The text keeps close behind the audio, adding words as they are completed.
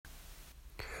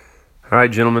All right,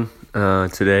 gentlemen.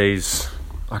 Today's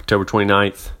October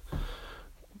 29th.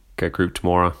 Got group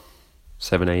tomorrow,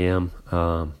 7 a.m.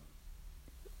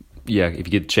 If you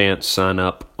get a chance, sign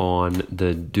up on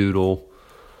the Doodle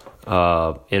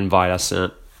invite I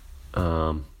sent.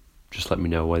 Just let me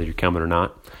know whether you're coming or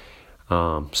not.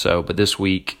 But this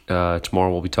week, tomorrow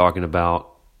we'll be talking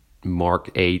about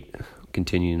Mark 8,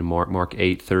 continuing to Mark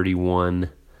 8, 31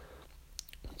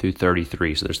 through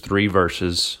 33. So there's 3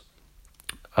 verses.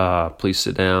 Please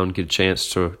sit down, get a chance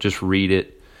to just read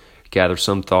it, gather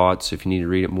some thoughts. If you need to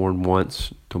read it more than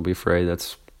once, don't be afraid.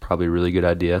 That's probably a really good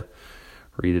idea.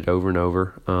 Read it over and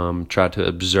over. Try to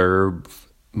observe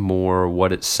more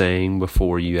what it's saying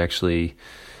before you actually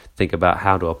think about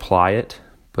how to apply it,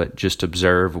 but just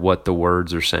observe what the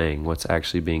words are saying, what's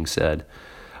actually being said.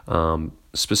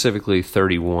 Specifically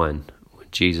 31,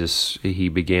 Jesus, he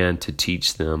began to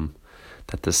teach them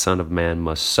that the Son of Man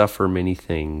must suffer many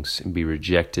things and be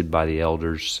rejected by the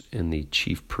elders and the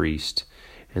chief priest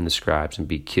and the scribes and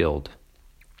be killed,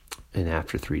 and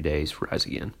after 3 days rise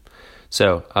again.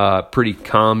 So pretty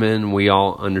common. We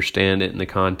all understand it in the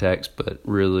context, but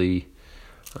really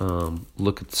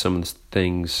look at some of the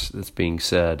things that's being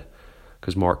said,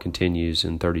 because Mark continues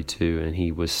in 32, and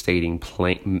he was stating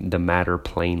the matter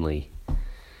plainly.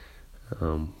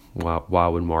 Why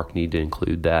would Mark need to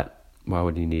include that? Why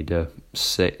would he need to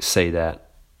say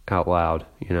that out loud,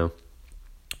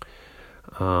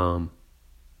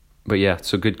 But yeah,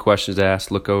 so good questions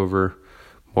asked. Look over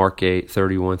Mark 8,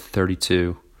 31 to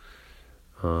 32.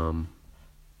 Think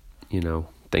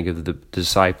of the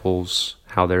disciples,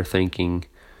 how they're thinking,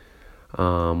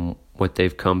 what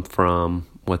they've come from,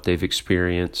 what they've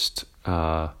experienced.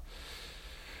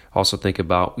 Also think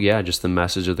about, just the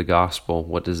message of the gospel.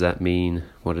 What does that mean?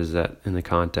 What is that in the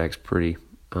context?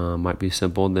 Might be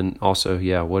simple. And then also,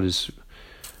 who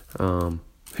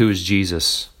is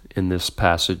Jesus in this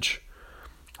passage?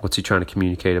 What's he trying to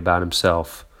communicate about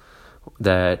himself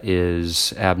that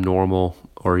is abnormal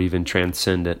or even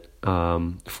transcendent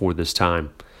for this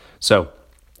time? So,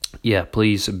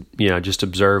 please, just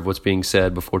observe what's being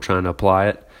said before trying to apply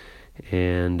it.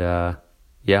 And,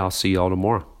 I'll see you all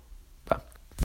tomorrow.